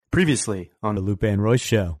Previously on the Lupe and Royce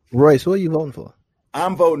show. Royce, who are you voting for?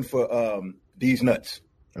 I'm voting for These Nuts.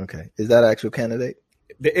 Okay. Is that an actual candidate?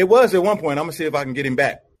 It was at one point. I'm going to see if I can get him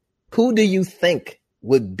back. Who do you think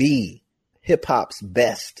would be hip-hop's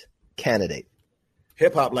best candidate?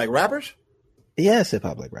 Hip-hop like rappers? Yes,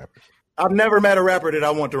 hip-hop like rappers. I've never met a rapper that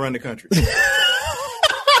I want to run the country.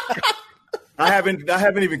 I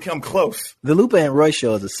haven't even come close. The Lupe and Royce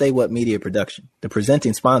show is a Say What Media production. The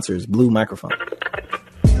presenting sponsor is Blue Microphone.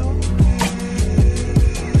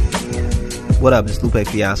 What up? It's Lupe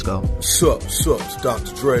Fiasco. Sup, it's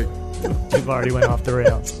Dr. Dre. We've already went off the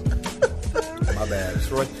rails. My bad.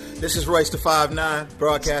 This is Royce the 5'9",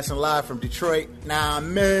 broadcasting live from Detroit.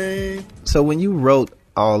 Man. So when you wrote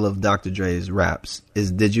all of Dr. Dre's raps,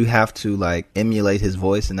 did you have to like emulate his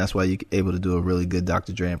voice, and that's why you're able to do a really good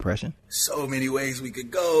Dr. Dre impression? So many ways we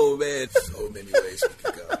could go, man. So many ways we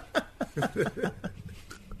could go.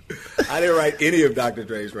 I didn't write any of Dr.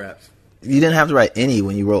 Dre's raps. You didn't have to write any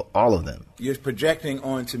when you wrote all of them. You're projecting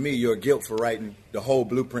onto me your guilt for writing the whole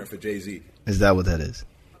blueprint for Jay-Z. Is that what that is?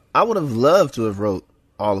 I would have loved to have wrote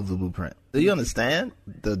all of the blueprint. Do you understand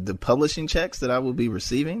the publishing checks that I will be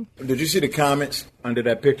receiving? Did you see the comments under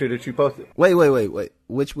that picture that you posted? Wait.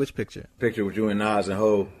 Which picture? Picture with you and Nas and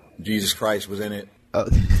Ho. Jesus Christ was in it. Oh. I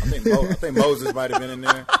think Moses might have been in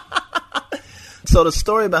there. So the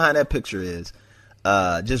story behind that picture is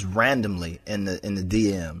just randomly in the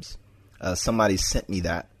DMs. Somebody sent me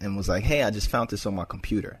that and was like, hey, I just found this on my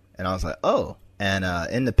computer. And I was like, oh. And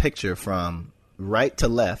in the picture from right to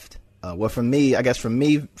left, well, from me, I guess from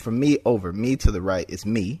me over, me to the right, it's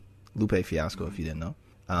me, Lupe Fiasco, if you didn't know.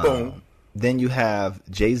 Boom. Then you have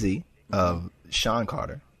Jay-Z of Sean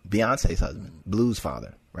Carter, Beyonce's husband, Blues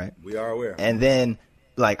father, right? We are aware. And then,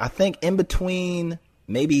 like, I think in between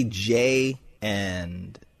maybe Jay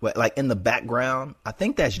and... like in the background, I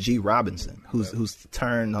think that's G Robinson, who's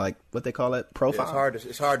turned like what they call it, profile. Yeah,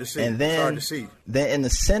 it's hard to see. And then, it's hard to see. Then in the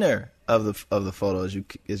center of the photo, as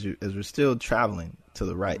we're still traveling to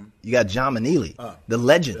the right, you got John Maneely, the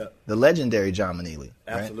legend, the legendary John Maneely.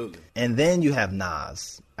 Absolutely. Right? And then you have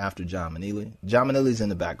Nas after John Maneely. John Maneely's in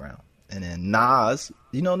the background, and then Nas.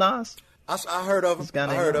 You know Nas? I heard of him.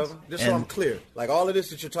 I heard of him. Just so I'm clear. Like all of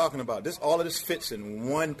this that you're talking about, all of this fits in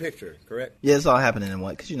one picture, correct? Yeah, it's all happening in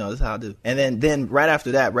one, because this is how I do. And then right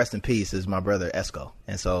after that, rest in peace, is my brother Esco.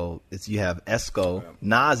 And so you have Esco,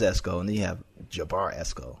 Nas Esco, and then you have Jabbar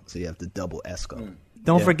Esco. So you have the double Esco.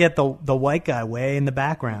 Don't forget the white guy way in the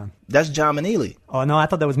background. That's John Maneely. Oh, no, I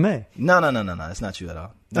thought that was me. No. It's not you at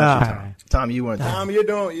all. Not you, Tom. Right. Tom, you weren't there. Tom, you're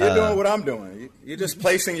doing what I'm doing. You're just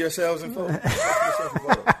placing yourselves in photo.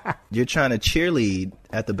 You're trying to cheerlead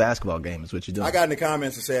at the basketball game is what you're doing. I got in the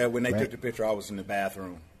comments and said when they took the picture, I was in the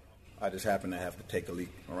bathroom. I just happened to have to take a leak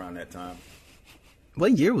around that time.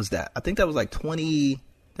 What year was that? I think that was like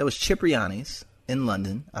that was Cipriani's in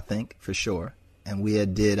London, I think, for sure. And we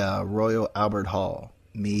did Royal Albert Hall.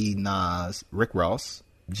 Me, Nas, Rick Ross,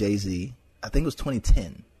 Jay-Z. I think it was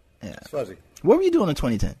 2010. Yeah. It's fuzzy. What were you doing in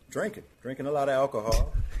 2010? Drinking a lot of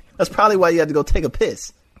alcohol. That's probably why you had to go take a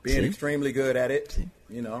piss. Being extremely good at it.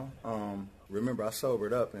 Remember I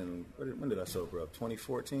sobered up when did I sober up?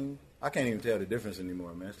 2014? I can't even tell the difference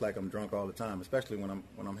anymore, man. It's like I'm drunk all the time, especially when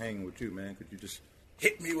I'm hanging with you, man. Could you just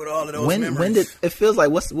hit me with all of those memories? When did it feels like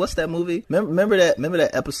what's that movie? Remember that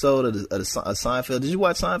episode of Seinfeld? Did you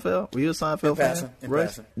watch Seinfeld? Were you a Seinfeld fan? In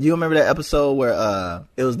passing. You remember that episode where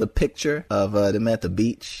it was the picture of them at the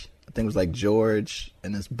beach? I think it was like George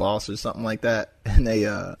and his boss or something like that, and they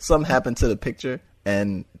something happened to the picture,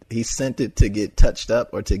 and he sent it to get touched up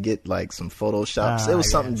or to get like some photoshops. It was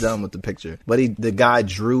something dumb with the picture, but the guy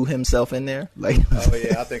drew himself in there. Like, oh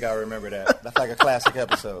yeah, I think I remember that. That's like a classic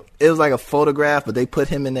episode. It was like a photograph, but they put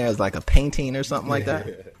him in there as like a painting or something like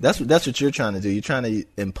that. That's what you're trying to do. You're trying to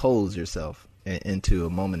impose yourself into a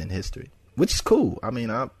moment in history, which is cool. I mean,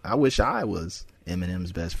 I wish I was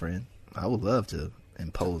Eminem's best friend. I would love to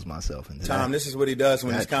impose myself into Tom, this is what he does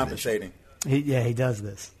when he's compensating. He does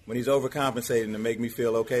this. When he's overcompensating to make me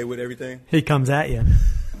feel okay with everything. He comes at you.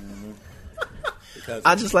 Because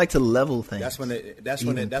I just like to level things. That's when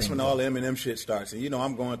all the Eminem shit starts. And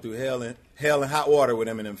I'm going through hell and hot water with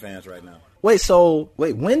Eminem fans right now. Wait,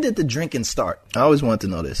 when did the drinking start? I always wanted to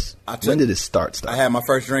know this. When did it start? I had my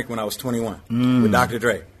first drink when I was 21 with Dr.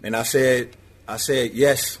 Dre. And I said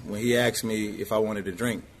yes when he asked me if I wanted to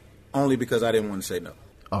drink, only because I didn't want to say no.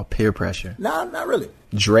 Oh, peer pressure. No, not really.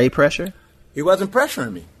 Dre pressure? He wasn't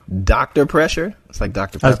pressuring me. Dr. Pressure? It's like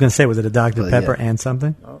Dr. Pepper. I was going to say, was it a Dr. But, Pepper yeah. and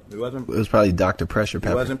something? No, he wasn't. It was probably Dr. Pressure Pepper.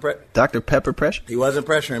 He wasn't Dr. Pepper Pressure? He wasn't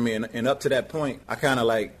pressuring me, and up to that point, I kind of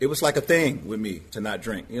like, it was like a thing with me to not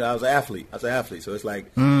drink. You know, I was an athlete, so it's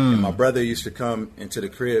like, and my brother used to come into the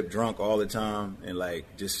crib drunk all the time, and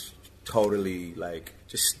like, just totally, like,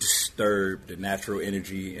 just disturb the natural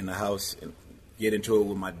energy in the house, and get into it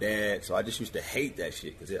with my dad. So I just used to hate that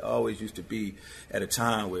shit, because it always used to be at a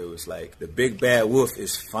time where it was like, the big bad wolf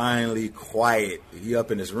is finally quiet. He up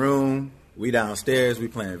in his room, we downstairs, we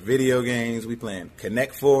playing video games, we playing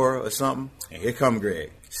Connect 4 or something, and here come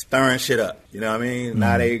Greg, stirring shit up. You know what I mean?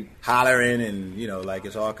 Now they hollering, and you know, like,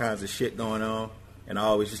 it's all kinds of shit going on. And I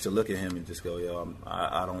always used to look at him and just go, yo,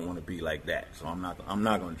 I don't want to be like that, so I'm not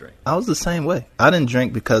going to drink. I was the same way. I didn't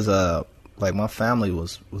drink because like my family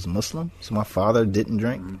was Muslim, so my father didn't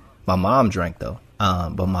drink. Mm-hmm. My mom drank though,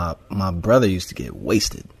 but my brother used to get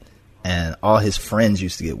wasted, and all his friends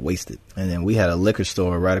used to get wasted. And then we had a liquor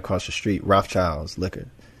store right across the street, Rothschild's Liquor,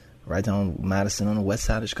 right down Madison on the west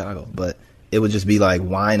side of Chicago. But it would just be like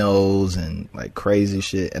winos and like crazy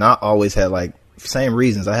shit, and I always had like same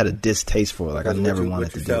reasons. I had a distaste for it. Like I never wanted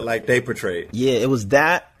to do it. Felt like they portrayed. Yeah, it was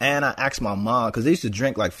that, and I asked my mom because they used to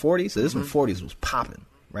drink like 40, so this one 40s was popping.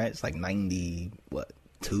 Right, it's like 90,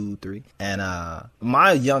 2, 3, and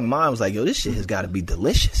my young mind was like, "Yo, this shit has got to be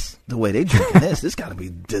delicious. The way they drinking this got to be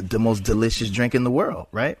the most delicious drink in the world,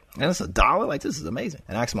 right?" And it's $1. Like, this is amazing.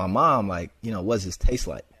 And I asked my mom, like, you know, what's this taste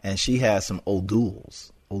like? And she had some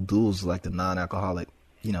O'Doul's. O'Doul's is like the non-alcoholic,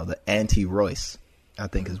 you know, the anti-Royce, I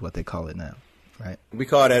think is what they call it now, right? We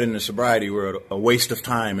call that in the sobriety world a waste of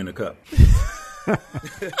time in a cup.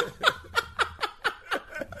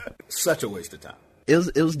 Such a waste of time.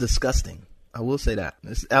 It was disgusting. I will say that.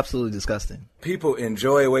 It's absolutely disgusting. People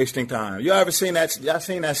enjoy wasting time. You ever seen that? Y'all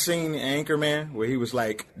seen that scene in Anchorman where he was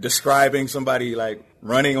like describing somebody like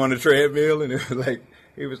running on the treadmill, and it was like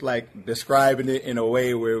he was like describing it in a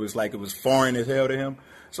way where it was like it was foreign as hell to him.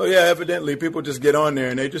 So yeah, evidently people just get on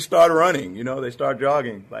there and they just start running. You know, they start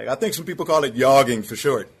jogging. Like, I think some people call it yogging for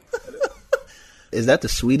short. Is that the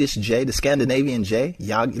Swedish J, the Scandinavian J?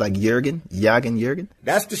 Like Jürgen?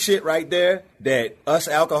 That's the shit right there that us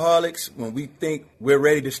alcoholics, when we think we're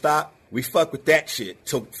ready to stop, we fuck with that shit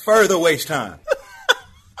to further waste time.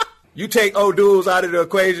 You take O'Doul's out of the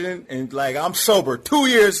equation and like, I'm sober 2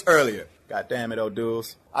 years earlier. God damn it,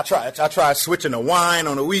 O'Doul's. I tried switching to wine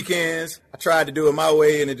on the weekends. I tried to do it my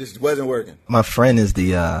way and it just wasn't working. My friend is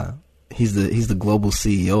he's the global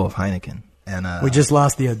CEO of Heineken. And we just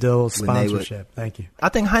lost the O'Doul's sponsorship. Thank you. I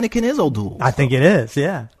think Heineken is O'Doul's. I think it is,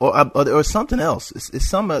 yeah. Or something else. It's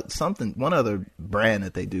something, one other brand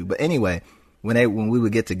that they do. But anyway, when we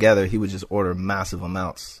would get together, he would just order massive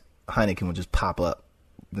amounts. Heineken would just pop up.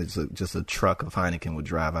 Just a truck of Heineken would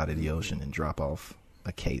drive out of the ocean and drop off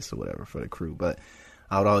a case or whatever for the crew. But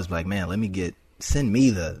I would always be like, man, send me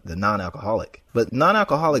the non-alcoholic. But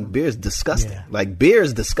non-alcoholic beer is disgusting. Yeah. Like, beer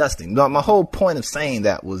is disgusting. My whole point of saying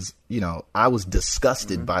that was, you know, I was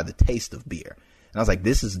disgusted by the taste of beer. And I was like,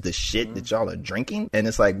 this is the shit that y'all are drinking? And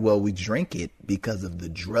it's like, well, we drink it because of the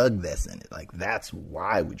drug that's in it. Like, that's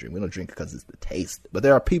why we drink. We don't drink it because it's the taste. But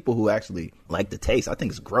there are people who actually like the taste. I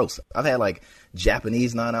think it's gross. I've had, like,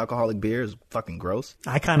 Japanese non-alcoholic beer. Is fucking gross.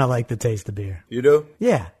 I kind of like the taste of beer. You do?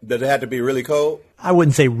 Yeah. Does it have to be really cold? I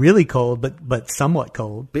wouldn't say really cold, but somewhat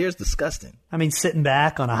cold. Beer's disgusting. I mean, sitting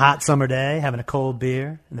back on a hot summer day, having a cold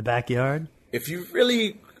beer in the backyard. If you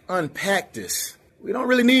really unpack this, we don't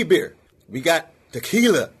really need beer. We got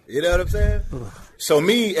tequila. You know what I'm saying? Ugh. So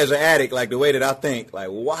me, as an addict, like, the way that I think, like,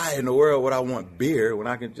 why in the world would I want beer when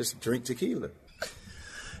I can just drink tequila?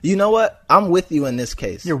 You know what? I'm with you in this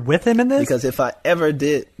case. You're with him in this? Because if I ever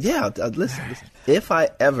did, listen. If I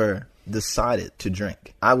ever decided to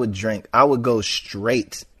drink, I would go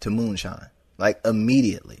straight to moonshine. Like,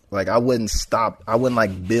 immediately. Like, I wouldn't stop. I wouldn't,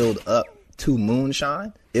 like, build up to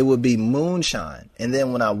moonshine. It would be moonshine. And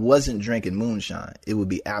then when I wasn't drinking moonshine, it would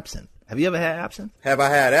be absinthe. Have you ever had absinthe? Have I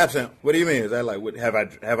had absinthe? What do you mean? Is that like, have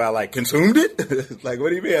I like consumed it? Like, what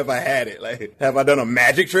do you mean have I had it? Like, have I done a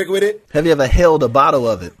magic trick with it? Have you ever held a bottle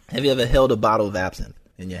of it? Have you ever held a bottle of absinthe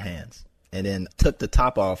in your hands and then took the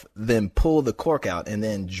top off, then pulled the cork out and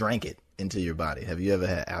then drank it into your body? Have you ever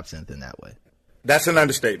had absinthe in that way? That's an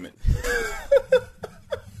understatement.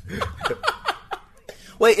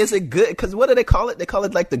 Wait, is it good? Because what do they call it? They call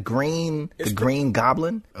it like the green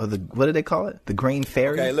goblin, or what do they call it? The green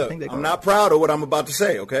fairy. Okay, look, I'm not proud of what I'm about to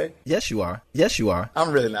say. Okay. Yes, you are. Yes, you are.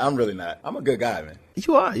 I'm really not. I'm a good guy, man.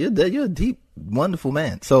 You are. You're a deep, wonderful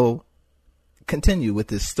man. So, continue with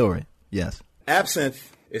this story. Yes.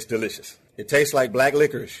 Absinthe is delicious. It tastes like black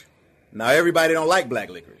licorice. Now, everybody don't like black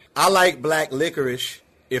licorice. I like black licorice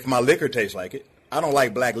if my liquor tastes like it. I don't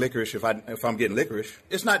like black licorice if I'm getting licorice.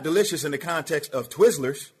 It's not delicious in the context of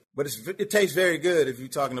Twizzlers, but it tastes very good if you're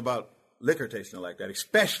talking about liquor tasting like that,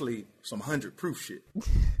 especially some 100 proof shit.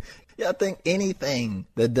 Yeah, I think anything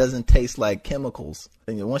that doesn't taste like chemicals,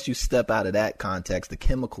 and once you step out of that context, the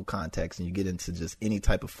chemical context, and you get into just any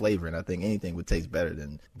type of flavor, and I think anything would taste better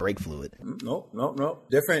than brake fluid. No.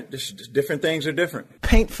 Different things are different.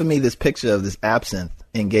 Paint for me this picture of this absinthe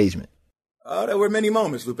engagement. Oh, there were many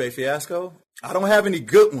moments, Lupe Fiasco. I don't have any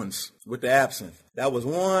good ones with the absinthe. That was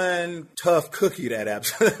one tough cookie, that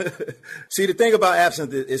absinthe. See, the thing about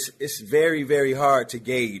absinthe is it's very, very hard to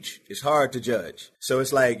gauge. It's hard to judge. So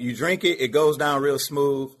it's like you drink it, it goes down real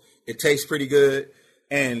smooth, it tastes pretty good,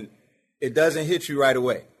 and it doesn't hit you right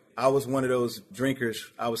away. I was one of those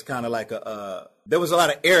drinkers. I was kind of like there was a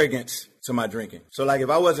lot of arrogance to my drinking. So like if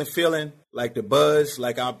I wasn't feeling like the buzz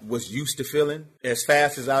like I was used to feeling as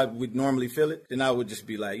fast as I would normally feel it, then I would just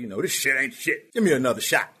be like, this shit ain't shit. Give me another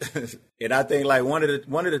shot. And I think like one of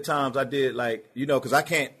the times I did, like, because I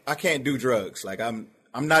can't do drugs. Like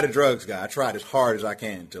I'm not a drugs guy. I tried as hard as I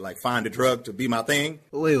can to like find a drug to be my thing.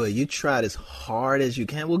 Wait, you tried as hard as you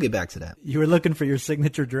can? We'll get back to that. You were looking for your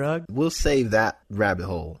signature drug? We'll save that rabbit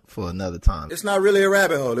hole for another time. It's not really a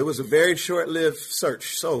rabbit hole. It was a very short-lived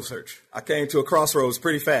soul search. I came to a crossroads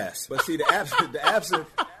pretty fast. But see, the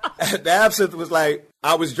absinthe was like,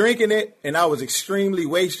 I was drinking it and I was extremely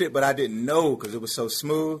wasted, but I didn't know because it was so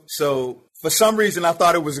smooth. So for some reason, I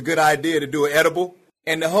thought it was a good idea to do an edible.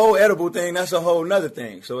 And the whole edible thing, that's a whole nother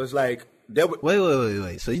thing. So it's like...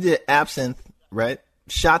 Wait. So you did absinthe, right?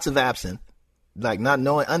 Shots of absinthe. Like not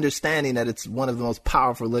understanding that it's one of the most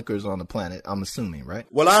powerful liquors on the planet, I'm assuming, right?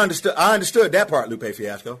 Well, I understood that part, Lupe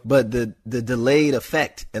Fiasco. But the delayed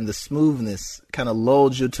effect and the smoothness kind of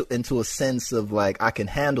lulled you into a sense of like, I can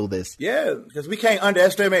handle this. Yeah, because we can't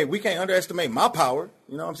underestimate my power.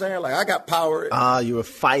 You know what I'm saying? Like, I got power. You were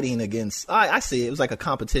fighting against... I see. It was like a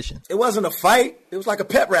competition. It wasn't a fight. It was like a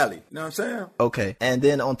pep rally. You know what I'm saying? Okay. And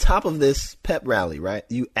then on top of this pep rally, right,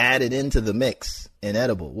 you added into the mix an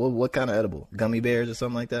edible. What kind of edible? Gummy bears or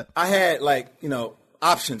something like that? I had,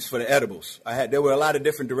 options for the edibles. There were a lot of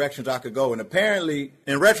different directions I could go. And apparently,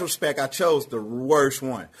 in retrospect, I chose the worst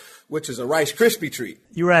one, which is a Rice Krispie treat.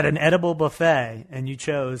 You were at an edible buffet and you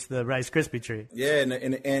chose the Rice Krispie treat. Yeah,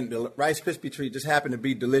 and the Rice Krispie treat just happened to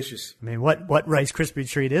be delicious. I mean, what Rice Krispie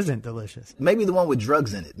treat isn't delicious? Maybe the one with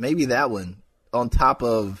drugs in it. Maybe that one on top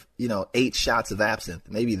of, 8 shots of absinthe.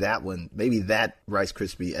 Maybe that Rice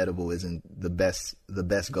Krispie edible isn't the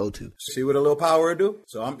best go-to. See what a little power will do?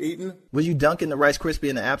 So I'm eating. Were you dunking the Rice Krispie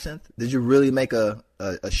in the absinthe? Did you really make a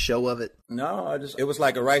show of it? No, it was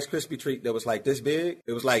like a Rice Krispie treat that was like this big.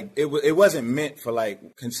 It was like, it wasn't meant for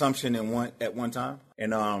like consumption at one time.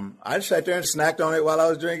 And I just sat there and snacked on it while I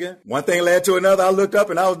was drinking. One thing led to another. I looked up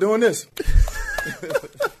and I was doing this.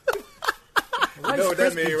 You know what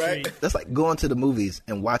that means, right? That's like going to the movies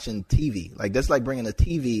and watching TV. Like, that's like bringing a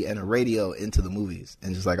TV and a radio into the movies.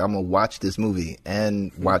 And just like, I'm going to watch this movie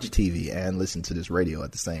and watch TV and listen to this radio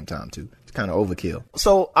at the same time, too. It's kind of overkill.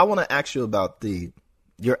 So I want to ask you about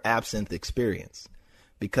your absinthe experience,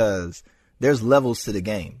 because there's levels to the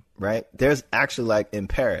game, right? There's actually, like, in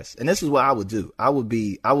Paris, and this is what I would do. I would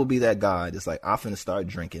be that guy that's like, I'm finna start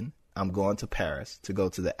drinking. I'm going to Paris to go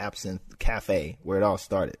to the Absinthe Cafe where it all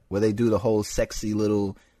started, where they do the whole sexy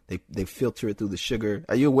little, they filter it through the sugar.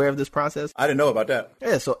 Are you aware of this process? I didn't know about that.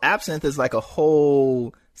 Yeah, so absinthe is like a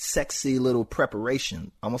whole sexy little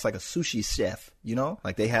preparation, almost like a sushi chef,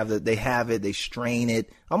 Like they have it, they strain it,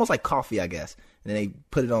 almost like coffee, I guess. And then they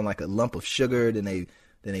put it on like a lump of sugar, then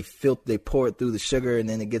they pour it through the sugar, and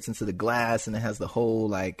then it gets into the glass, and it has the whole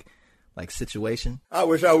like situation. I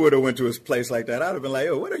wish I would have went to his place like that. I'd have been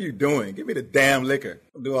like, what are you doing? Give me the damn liquor.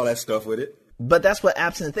 I'll do all that stuff with it. But that's what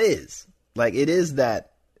absinthe is. Like, it is the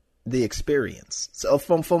experience. So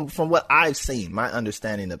from what I've seen, my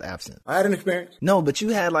understanding of absinthe. I had an experience. No, but you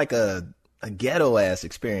had like a ghetto ass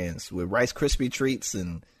experience with Rice Krispie treats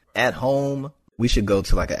and at home. We should go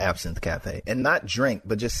to like an absinthe cafe and not drink,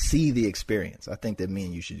 but just see the experience. I think that me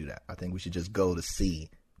and you should do that. I think we should just go to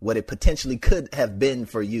see what it potentially could have been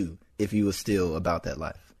for you if you were still about that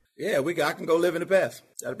life. Yeah, I can go live in the past.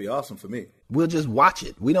 That'd be awesome for me. We'll just watch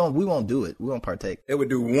it. We won't do it. We won't partake. It would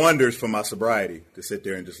do wonders for my sobriety to sit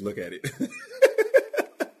there and just look at it.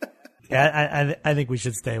 Yeah, I think we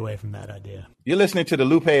should stay away from that idea. You're listening to the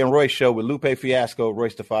Lupe and Royce Show with Lupe Fiasco,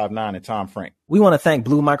 Royce the 5'9", and Tom Frank. We want to thank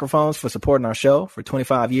Blue Microphones for supporting our show. For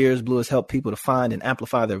 25 years, Blue has helped people to find and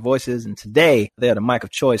amplify their voices, and today they are the mic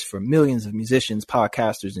of choice for millions of musicians,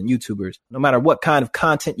 podcasters, and YouTubers. No matter what kind of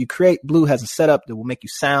content you create, Blue has a setup that will make you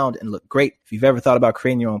sound and look great. If you've ever thought about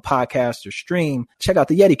creating your own podcast or stream, check out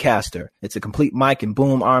the YetiCaster. It's a complete mic and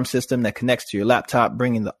boom arm system that connects to your laptop,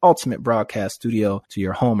 bringing the ultimate broadcast studio to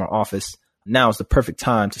your home or office. Now is the perfect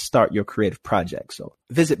time to start your creative project. So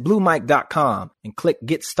visit bluemic.com and click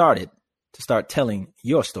Get Started to start telling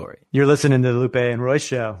your story. You're listening to the Lupe and Royce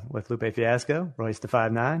Show with Lupe Fiasco, Royce the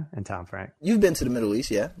 5'9", and Tom Frank. You've been to the Middle East,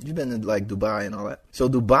 yeah? You've been to like Dubai and all that. So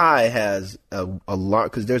Dubai has a lot,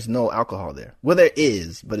 because there's no alcohol there. Well, there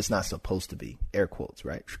is, but it's not supposed to be. Air quotes,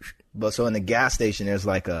 right? But so in the gas station, there's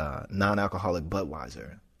like a non-alcoholic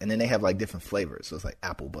Budweiser. And then they have like different flavors. So it's like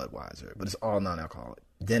apple Budweiser, but it's all non-alcoholic.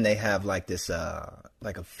 Then they have like this,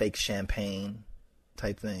 like a fake champagne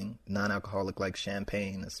type thing, non-alcoholic like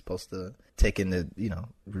champagne that's supposed to take in the,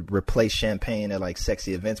 replace champagne at like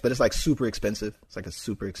sexy events, but it's like super expensive. It's like a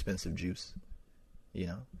super expensive juice,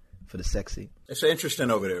 for the sexy. It's interesting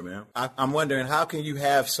over there, man. I'm wondering, how can you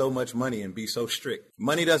have so much money and be so strict?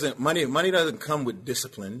 Money doesn't come with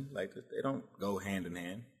discipline. Like, they don't go hand in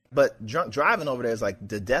hand. But drunk driving over there is like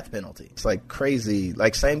the death penalty. It's like crazy.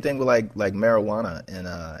 Like same thing with like marijuana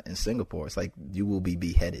in Singapore. It's like you will be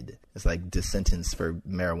beheaded. It's like the sentence for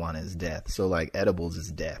marijuana is death. So like edibles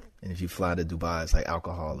is death. And if you fly to Dubai, it's like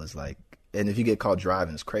alcohol is like, and if you get caught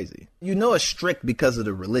driving, it's crazy. It's strict because of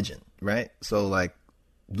the religion, right? So like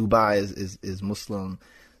Dubai is Muslim.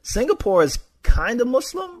 Singapore is kind of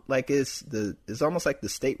Muslim. Like it's almost like the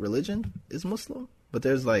state religion is Muslim. But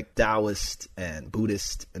there's like Taoist and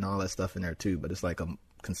Buddhist and all that stuff in there too. But it's like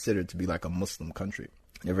considered to be like a Muslim country.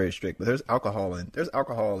 They're very strict. But there's alcohol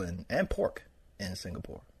and pork in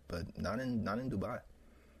Singapore, but not in Dubai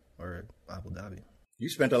or Abu Dhabi. You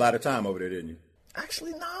spent a lot of time over there, didn't you?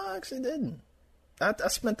 Actually, no, I actually didn't. I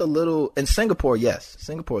spent a little in Singapore. Yes,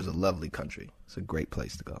 Singapore is a lovely country. It's a great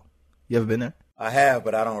place to go. You ever been there? I have,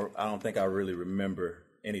 but I don't think I really remember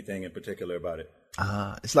anything in particular about it.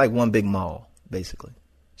 It's like one big mall. Basically,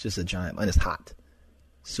 it's just a giant, and it's hot,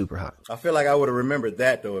 super hot. I feel like I would have remembered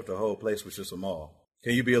that though if the whole place was just a mall.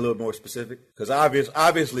 Can you be a little more specific? Because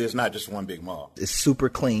obviously it's not just one big mall. It's super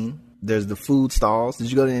clean. There's the food stalls. Did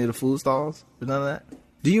you go to any of the food stalls? Or none of that?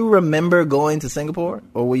 Do you remember going to Singapore,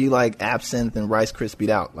 or were you like absinthe and Rice Krispied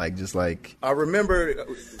out, I remember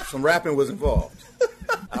some rapping was involved.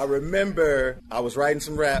 I remember I was writing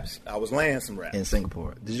some raps. I was laying some raps. In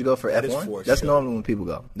Singapore. Did you go for that F1? That's normally when people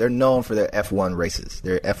go. They're known for their F1 races.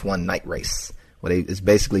 Their F1 night race. It's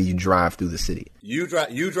basically you drive through the city. You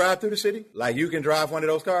drive through the city? Like you can drive one of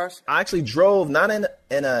those cars? I actually drove, not in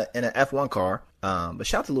a F1 car, but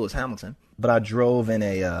shout out to Lewis Hamilton. But I drove in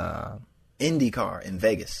a Indy car in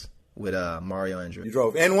Vegas with Mario Andretti. You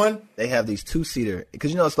drove in one? They have these 2-seater,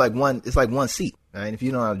 because it's like one seat. Right? If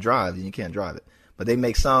you know how to drive, then you can't drive it. But they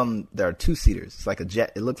make some that are 2-seaters. It's like a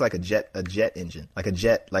jet. It looks like a jet engine, like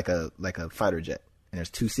a fighter jet. And there's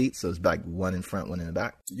 2 seats, so it's like one in front, one in the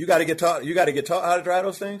back. You got to get taught. You got to get taught how to drive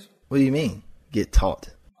those things. What do you mean? Get taught?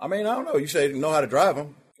 I mean, I don't know. You say you know how to drive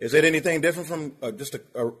them. Is it anything different from just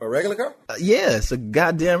a regular car? Yeah, it's a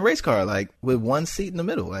goddamn race car, like with one seat in the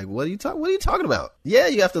middle. Like, what are you talking about? Yeah,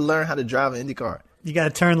 you have to learn how to drive an Indy car. You got to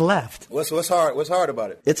turn left. What's hard? What's hard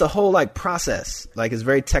about it? It's a whole like process. Like it's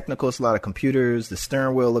very technical. It's a lot of computers. The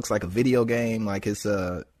steering wheel looks like a video game. Like it's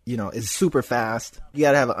it's super fast. You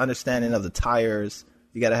got to have an understanding of the tires.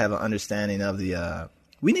 You got to have an understanding of the.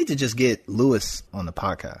 We need to just get Lewis on the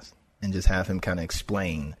podcast and just have him kind of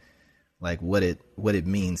explain like what it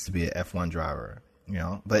means to be an F1 driver.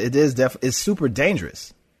 But it is it's super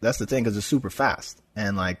dangerous. That's the thing, because it's super fast,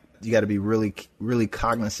 and like you got to be really really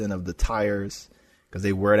cognizant of the tires, because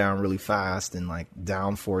they wear down really fast, and like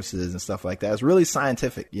down forces and stuff like that. It's really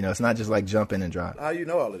scientific. It's not just like jump in and drive. How you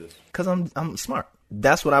know all of this? Because I'm smart.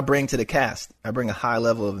 That's what I bring to the cast. I bring a high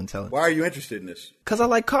level of intelligence. Why are you interested in this? Because I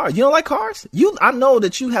like cars. You don't like cars? I know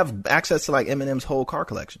that you have access to like Eminem's whole car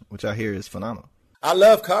collection, which I hear is phenomenal. I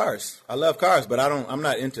love cars, but I'm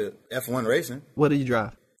not into F1 racing. What do you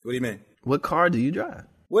drive? What do you mean? What car do you drive?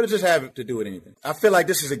 What does this have to do with anything? I feel like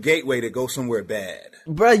this is a gateway to go somewhere bad.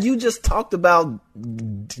 Bruh, you just talked about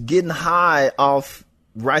getting high off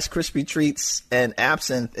Rice Krispie treats and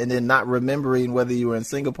absinthe and then not remembering whether you were in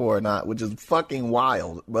Singapore or not, which is fucking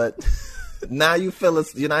wild. But now you feel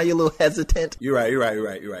you're a little hesitant. You're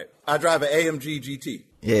right. I drive an AMG GT.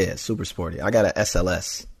 Yeah, super sporty. I got an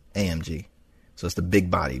SLS AMG. So it's the big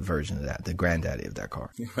body version of that, the granddaddy of that car.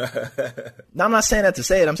 Now, I'm not saying that to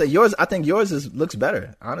say it. I'm saying yours, I think yours looks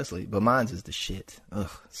better, honestly. But mine's is the shit. Ugh,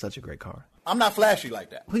 such a great car. I'm not flashy like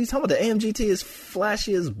that. What are you talking about? The AMG GT is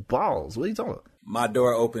flashy as balls. What are you talking about? My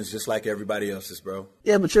door opens just like everybody else's, bro.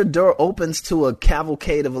 Yeah, but your door opens to a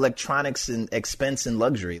cavalcade of electronics and expense and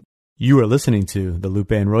luxury. You are listening to The Lupe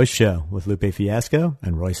and Royce Show with Lupe Fiasco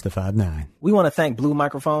and Royce the 5'9". We want to thank Blue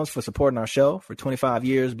Microphones for supporting our show. For 25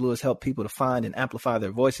 years, Blue has helped people to find and amplify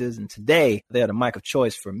their voices. And today, they are the mic of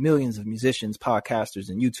choice for millions of musicians, podcasters,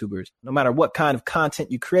 and YouTubers. No matter what kind of content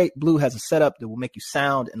you create, Blue has a setup that will make you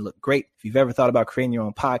sound and look great. If you've ever thought about creating your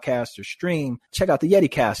own podcast or stream, check out the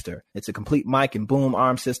YetiCaster. It's a complete mic and boom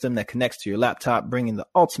arm system that connects to your laptop, bringing the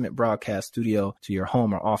ultimate broadcast studio to your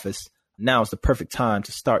home or office. Now is the perfect time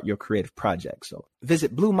to start your creative project. So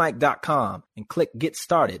visit bluemic.com and click Get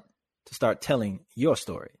Started to start telling your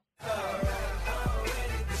story.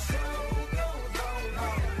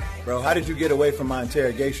 Bro, how did you get away from my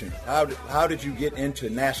interrogation? How did you get into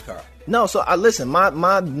NASCAR? No, so I listen, my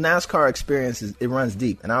NASCAR experience it runs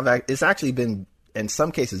deep, and it's actually been in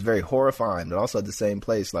some cases very horrifying, but also at the same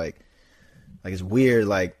place like it's weird,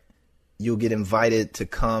 like you'll get invited to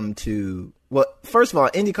come to. Well, first of all,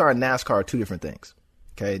 IndyCar and NASCAR are two different things.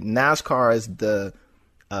 Okay, NASCAR is the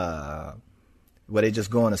where they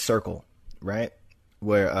just go in a circle, right?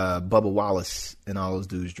 Where Bubba Wallace and all those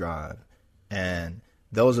dudes drive, and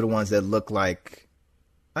those are the ones that look like,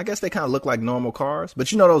 I guess they kind of look like normal cars,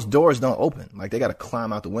 but you know those doors don't open. Like they got to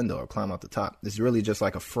climb out the window or climb out the top. It's really just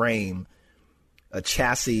like a frame, a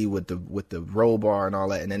chassis with the roll bar and all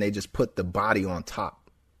that, and then they just put the body on top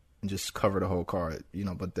and just cover the whole car, you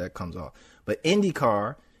know, but that comes off. But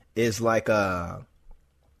IndyCar is like the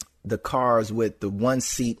cars with the one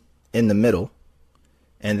seat in the middle,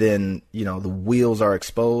 and then, you know, the wheels are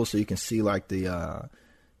exposed so you can see like the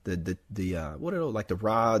what are those, like the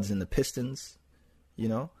rods and the pistons, you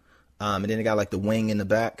know, and then they got like the wing in the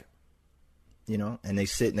back, you know, and they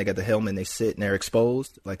sit and they got the helmet and they sit and they're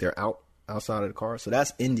exposed like they're outside of the car. So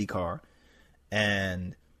that's IndyCar,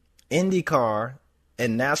 and IndyCar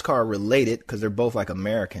and NASCAR are related because they're both like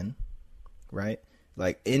American, right?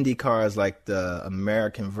 Like IndyCar is like the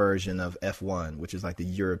American version of F1, which is like the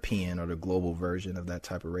European or the global version of that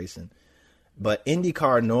type of racing. But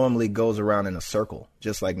IndyCar normally goes around in a circle,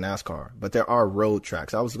 just like NASCAR. But there are road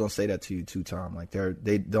tracks. I was going to say that to you too, Tom. Like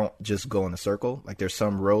they don't just go in a circle. Like there's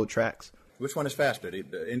some road tracks. Which one is faster,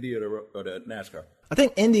 the Indy or the NASCAR? I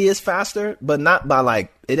think Indy is faster, but not by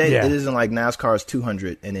like it ain't. Yeah. It isn't like NASCAR's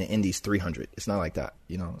 200 and then Indy's 300. It's not like that.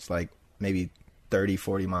 You know, it's like maybe 30,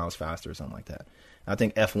 40 miles faster or something like that. I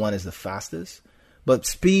think F1 is the fastest, but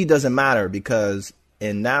speed doesn't matter because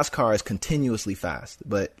in NASCAR it's continuously fast.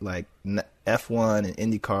 But like F1 and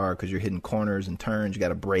IndyCar, because you're hitting corners and turns, you got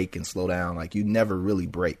to brake and slow down. Like you never really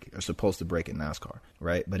brake. You're supposed to brake in NASCAR,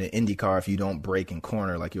 right? But in IndyCar, if you don't brake and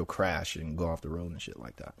corner, like you'll crash and go off the road and shit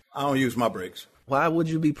like that. I don't use my brakes. Why would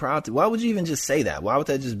you be proud to? Why would you even just say that? Why would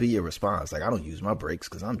that just be your response? Like, I don't use my brakes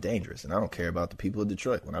because I'm dangerous and I don't care about the people of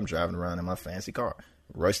Detroit when I'm driving around in my fancy car.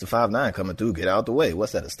 Royce the 5'9" coming through, get out the way.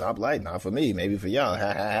 What's that, a stoplight? Not for me, maybe for y'all. Ha,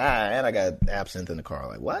 ha, ha. And I got absinthe in the car.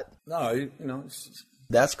 Like, what? No, you know.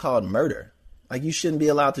 That's called murder. Like, you shouldn't be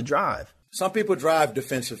allowed to drive. Some people drive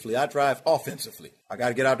defensively. I drive offensively. I got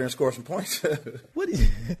to get out there and score some points. What?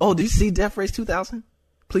 Oh, did you see Death Race 2000?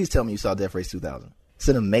 Please tell me you saw Death Race 2000. It's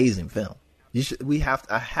an amazing film. You should.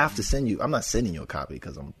 I have to send you. I'm not sending you a copy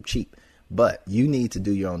because I'm cheap, but you need to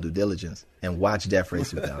do your own due diligence and watch Death Race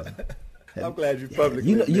 2000. I'm glad you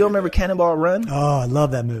publicly. You remember Cannonball Run? Oh, I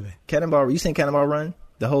love that movie. You seen Cannonball Run?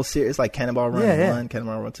 The whole series, like Cannonball Run 1,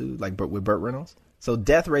 Cannonball Run 2, like with Burt Reynolds. So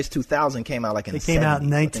Death Race 2000 came out like in the 70s. It came out in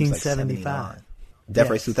 1975. Death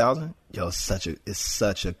Race 2000? Yo, it's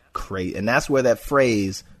such a crazy, and that's where that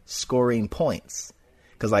phrase scoring points,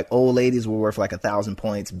 because like old ladies were worth like 1,000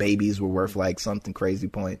 points, babies were worth like something crazy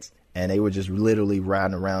points, and they were just literally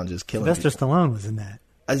riding around just killing Sylvester people. Stallone was in that.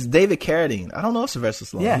 As David Carradine. I don't know if Sylvester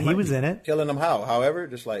Stallone. Yeah, he was in it. Killing them how? However,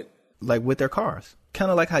 just like with their cars.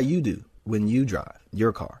 Kind of like how you do when you drive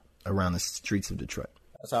your car around the streets of Detroit.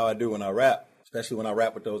 That's how I do when I rap, especially when I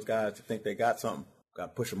rap with those guys that think they got something. Got to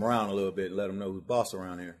push them around a little bit and let them know who's boss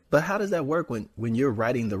around here. But how does that work when you're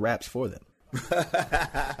writing the raps for them? I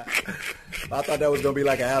thought that was going to be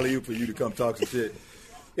like an alley-oop for you to come talk some shit.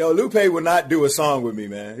 Yo, Lupe would not do a song with me,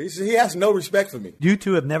 man. He has no respect for me. You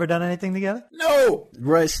two have never done anything together? No!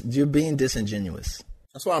 Royce, you're being disingenuous.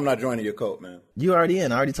 That's why I'm not joining your cult, man. You already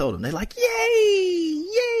in. I already told him. They're like, yay!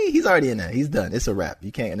 Yay! He's already in there. He's done. It's a wrap.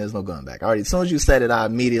 You can't, and there's no going back. Already, as soon as you said it, I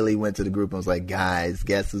immediately went to the group and was like, guys,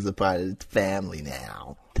 guess who's a part of the family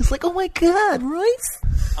now? It's like, oh my God, Royce.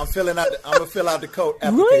 I'm gonna fill out the code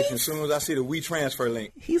application as soon as I see the WeTransfer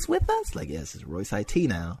link. He's with us? Like, yes, it's Royce IT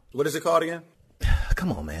now. What is it called again?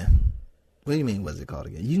 Come on, man. What do you mean, what's it called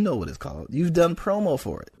again? You know what it's called. You've done promo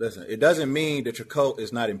for it. Listen, it doesn't mean that your cult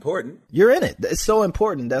is not important. You're in it. It's so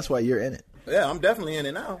important. That's why you're in it. Yeah, I'm definitely in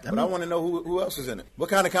it now. But I want to know who else is in it. What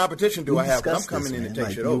kind of competition do I have? 'Cause I'm coming in to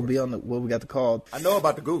take shit over. You'll be on what we got the call. I know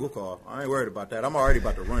about the Google call. I ain't worried about that. I'm already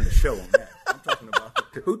about to run the show on that. I'm talking about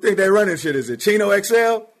who think they running shit. Is it Chino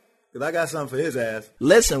XL? Because I got something for his ass.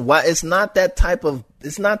 Listen, why it's not that type of.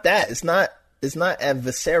 It's not that. It's not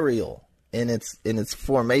adversarial in its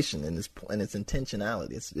formation and its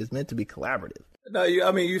intentionality. It's meant to be collaborative. No,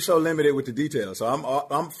 you're so limited with the details. So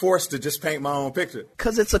I'm forced to just paint my own picture.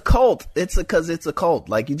 Cause it's a cult. It's a cult.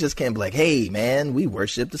 Like, you just can't be like, hey man, we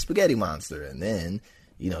worship the spaghetti monster, and then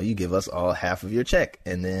you give us all half of your check,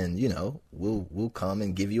 and then we'll come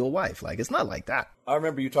and give you a wife. Like, it's not like that. I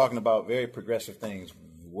remember you talking about very progressive things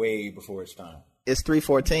way before its time. It's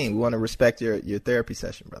 3:14. We want to respect your therapy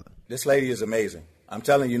session, brother. This lady is amazing. I'm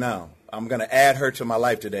telling you now. I'm gonna add her to my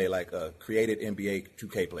life today, like a created NBA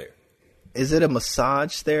 2K player. Is it a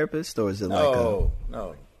massage therapist, or is it No.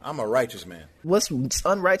 I'm a righteous man. What's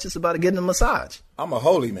unrighteous about getting a massage? I'm a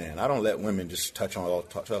holy man. I don't let women just touch on all.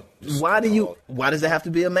 Why does it have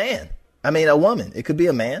to be a man? I mean, a woman. It could be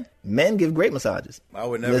a man. Men give great massages. I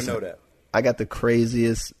would never know that. I got the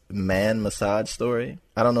craziest man massage story.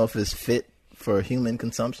 I don't know if it's fit for human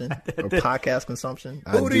consumption or podcast consumption.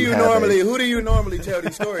 Who do you normally tell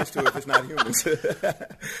these stories to if it's not humans?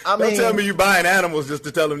 Don't tell me you buying animals just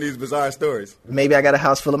to tell them these bizarre stories. Maybe I got a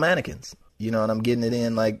house full of mannequins, and I'm getting it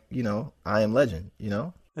in like, I Am Legend,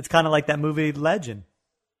 It's kind of like that movie Legend.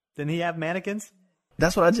 Didn't he have mannequins?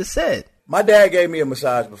 That's what I just said. My dad gave me a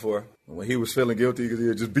massage before when he was feeling guilty because he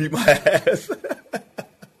had just beat my ass.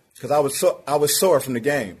 Because I was sore from the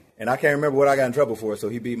game. And I can't remember what I got in trouble for, so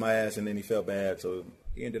he beat my ass and then he felt bad. So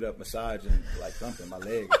he ended up massaging, like something, my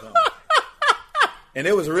leg or something. And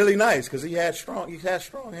it was really nice because he had strong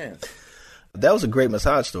hands. That was a great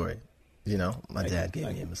massage story. My dad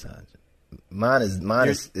gave me a massage. Mine is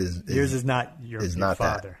yours is not your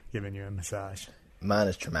father that. Giving you a massage. Mine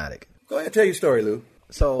is traumatic. Go ahead, tell your story, Lou.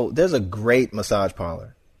 So there's a great massage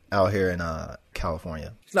parlor out here in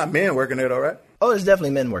California. It's not men working there, though, right? Oh, there's definitely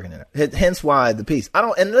men working in it. Hence why the piece. I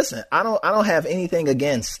don't have anything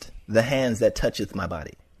against the hands that toucheth my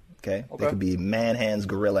body. Okay? They could be man hands,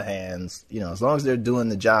 gorilla hands. As long as they're doing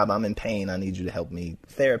the job, I'm in pain. I need you to help me.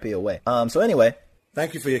 Therapy away. So anyway.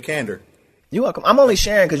 Thank you for your candor. You're welcome. I'm only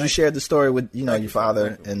sharing because you shared the story with your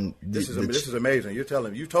father. And this is amazing.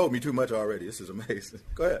 You told me too much already. This is amazing.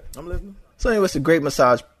 Go ahead. I'm listening. So anyway, it's a great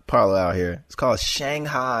massage parlor out here. It's called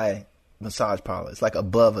Shanghai Massage Parlor. It's like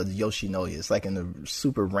above a Yoshinoya. It's like in a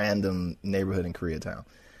super random neighborhood in Koreatown.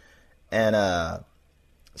 And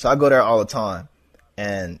so I go there all the time.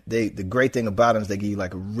 And the great thing about them is they give you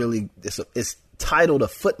like it's titled a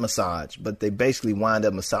foot massage, but they basically wind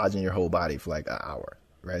up massaging your whole body for like an hour.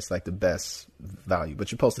 Right? It's like the best value.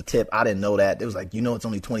 But you're supposed to tip. I didn't know that. It was like, it's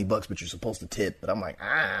only $20, but you're supposed to tip. But I'm like,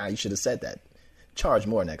 you should have said that. Charge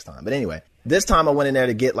more next time. But anyway, this time I went in there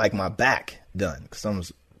to get like my back done because I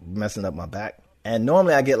was messing up my back. And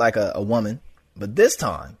normally I get like a woman, but this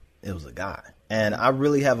time it was a guy. And I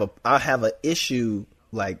really have a issue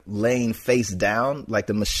like laying face down. Like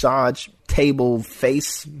the massage table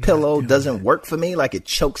face pillow doesn't work for me. Like it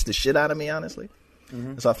chokes the shit out of me, honestly.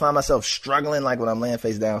 Mm-hmm. So I find myself struggling like when I'm laying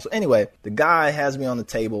face down. So anyway, the guy has me on the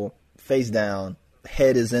table, face down,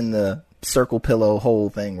 head is in the circle pillow whole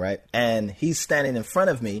thing, right? And he's standing in front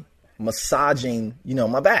of me, massaging,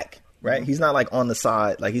 my back, right? Mm-hmm. He's not like on the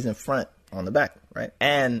side, like he's in front on the back, right?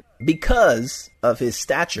 And because of his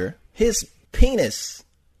stature, his penis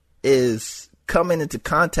is coming into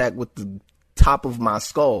contact with the top of my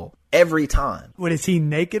skull every time. What, is he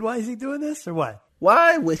naked? Why is he doing this or what?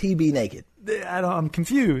 Why would he be naked? I'm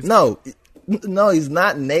confused. No, he's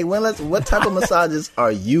not naked. What type of massages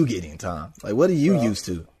are you getting, Tom? Like, what are you used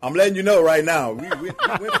to? I'm letting you know right now. We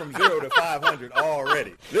went from 0 to 500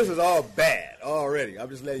 already. This is all bad already. I'm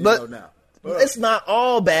just letting you know now. It's not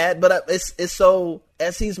all bad, but it's so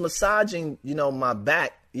as he's massaging, my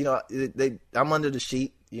back, I'm under the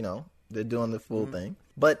sheet, they're doing the full thing,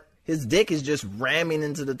 but his dick is just ramming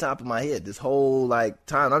into the top of my head this whole like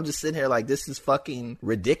time. I'm just sitting here like, this is fucking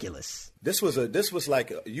ridiculous. This was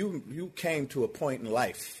like you came to a point in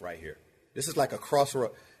life right here. This is like a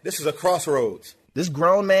crossroad. This is a crossroads. This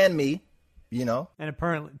grown man me, and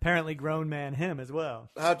apparently grown man him as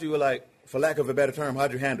well. How'd you for lack of a better term,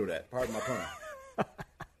 how'd you handle that? Pardon my pun.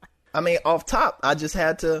 I mean, off top, I just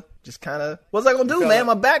had to Just kind of, what's I gonna do, man?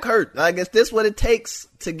 My back hurt. Like, is this what it takes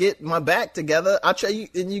to get my back together? I try you,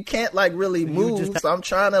 and you can't like really move. So I'm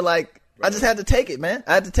trying to like, I just had to take it, man.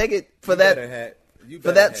 I had to take it for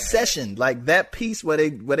that session, like that piece where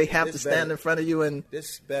they have to stand in front of you and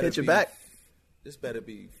hit your back. This better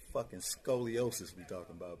be fucking scoliosis we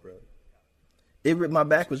talking about, bro. My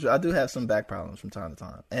back was. I do have some back problems from time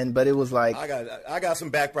to time, but it was like I got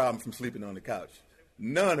some back problems from sleeping on the couch.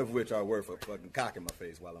 None of which are worth a fucking cock in my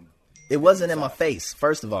face while I'm. It wasn't in my face.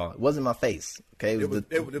 First of all, it wasn't my face. Okay, it was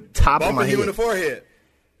the top of my head. You in the forehead.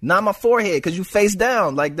 Not my forehead, because you face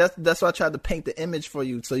down. Like that's why I tried to paint the image for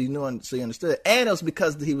you, so you knew, so you understood. And it was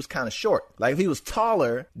because he was kind of short. Like if he was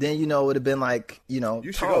taller, then it would have been like you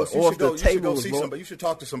should taller. Go. Or if the table was somebody. You should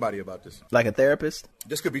talk to somebody about this. Like a therapist.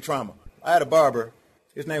 This could be trauma. I had a barber.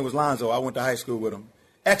 His name was Lonzo. I went to high school with him.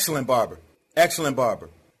 Excellent barber.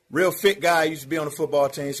 Real fit guy. Used to be on the football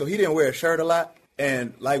team, so he didn't wear a shirt a lot.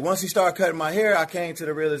 And like once he started cutting my hair, I came to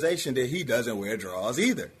the realization that he doesn't wear drawers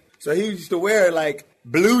either. So he used to wear like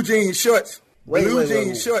blue jean shorts.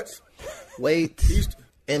 Shorts. Wait.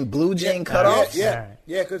 In blue jean cutoffs? Yeah,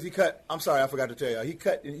 because he cut. I'm sorry, I forgot to tell you.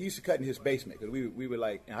 He used to cut in his basement because we were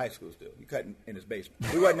like in high school still. He cut in his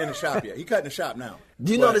basement. We wasn't in the shop yet. He cut in the shop now.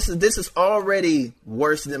 Do you know this is already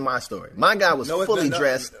worse than my story? My guy was fully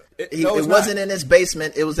dressed. It wasn't in his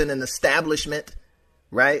basement. It was in an establishment.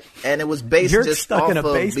 Right, and it was based just stuck off in a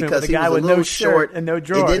of basement because with a he guy was with a little no short shirt and no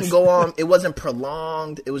drawers. It didn't go on. It wasn't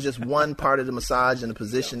prolonged. It was just one part of the massage and the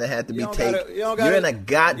position that had to be taken. You're in a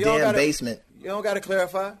goddamn basement. You don't got to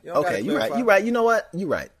clarify. Okay, you're right. You're right. You know what? You're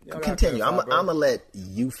right. Continue. I'm gonna let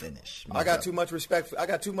you finish. I got too much respect. I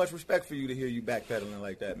got too much respect for you to hear you backpedaling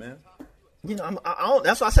like that, man. You know,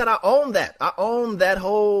 that's why I said I own that. I own that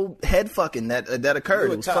whole head fucking that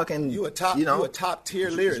occurred. It was fucking. You a top tier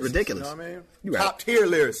lyricist. It's ridiculous. You know what I mean? You're right. Top tier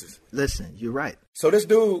lyricist. Listen, you're right. So this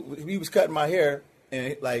dude, he was cutting my hair,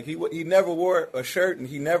 and like he never wore a shirt, and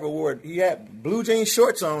he had blue jean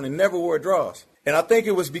shorts on, and never wore drawers. And I think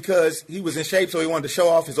it was because he was in shape, so he wanted to show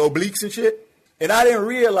off his obliques and shit. And I didn't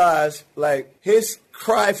realize like his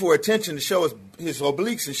cry for attention to show his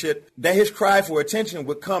obliques and shit, that his cry for attention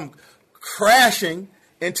would come crashing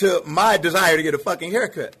into my desire to get a fucking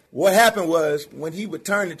haircut. What happened was when he would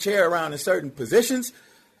turn the chair around in certain positions,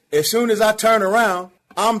 as soon as I turn around,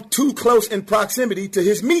 I'm too close in proximity to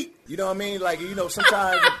his meat. You know what I mean? Like,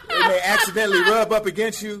 sometimes it may accidentally rub up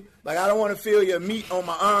against you. Like, I don't want to feel your meat on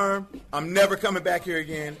my arm. I'm never coming back here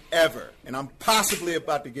again, ever. And I'm possibly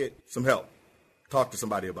about to get some help. Talk to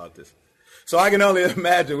somebody about this. So I can only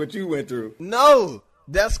imagine what you went through. No,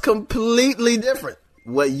 that's completely different.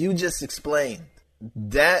 What you just explained,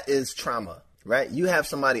 that is trauma, right? You have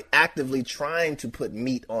somebody actively trying to put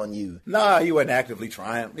meat on you. Nah, he wasn't actively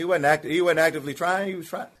trying. He wasn't actively trying. He was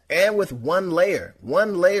trying. And with one layer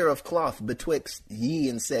of cloth betwixt ye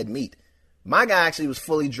and said meat. My guy actually was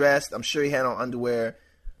fully dressed. I'm sure he had on underwear.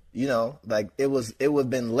 Like it would have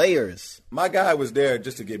been layers. My guy was there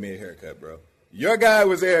just to give me a haircut, bro. Your guy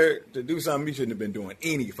was there to do something he shouldn't have been doing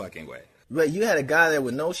any fucking way. Right, you had a guy there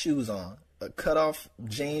with no shoes on. Cut off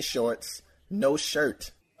jean shorts, no shirt.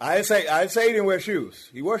 I'd say he didn't wear shoes.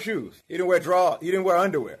 He wore shoes. He didn't wear He didn't wear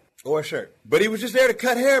underwear or a shirt. But he was just there to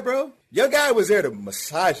cut hair, bro. Your guy was there to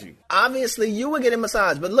massage you. Obviously, you were getting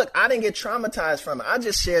massaged. But look, I didn't get traumatized from it. I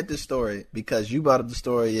just shared this story because you brought up the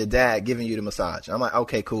story of your dad giving you the massage. I'm like,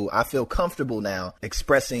 okay, cool. I feel comfortable now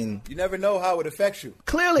expressing. You never know how it affects you.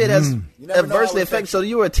 Clearly, it has adversely affected. So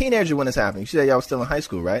you were a teenager when this happened. You said y'all was still in high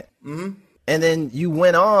school, right? Mm-hmm. And then you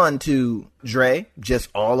went on to Dre, just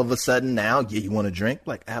all of a sudden now, you want to drink?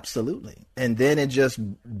 Like, absolutely. And then it just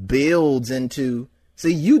builds into,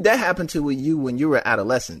 that happened to you when you were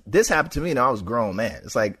adolescent. This happened to me when I was a grown man.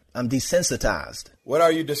 It's like, I'm desensitized. What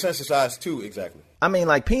are you desensitized to exactly? I mean,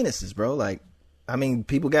 like penises, bro.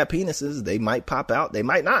 People got penises. They might pop out. They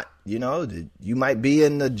might not. You might be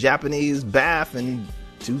in the Japanese bath and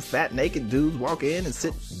two fat naked dudes walk in and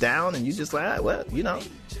sit down and you just like,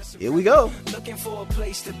 here we go.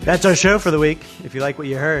 That's our show for the week. If you like what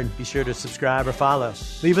you heard, be sure to subscribe or follow.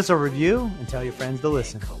 Leave us a review and tell your friends to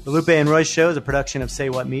listen. The Lupe and Royce Show is a production of Say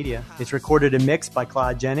What Media. It's recorded and mixed by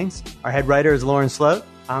Claude Jennings. Our head writer is Lauren Sloat.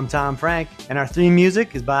 I'm Tom Frank. And our theme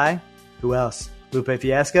music is by, who else? Lupe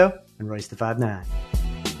Fiasco and Royce the 5'9".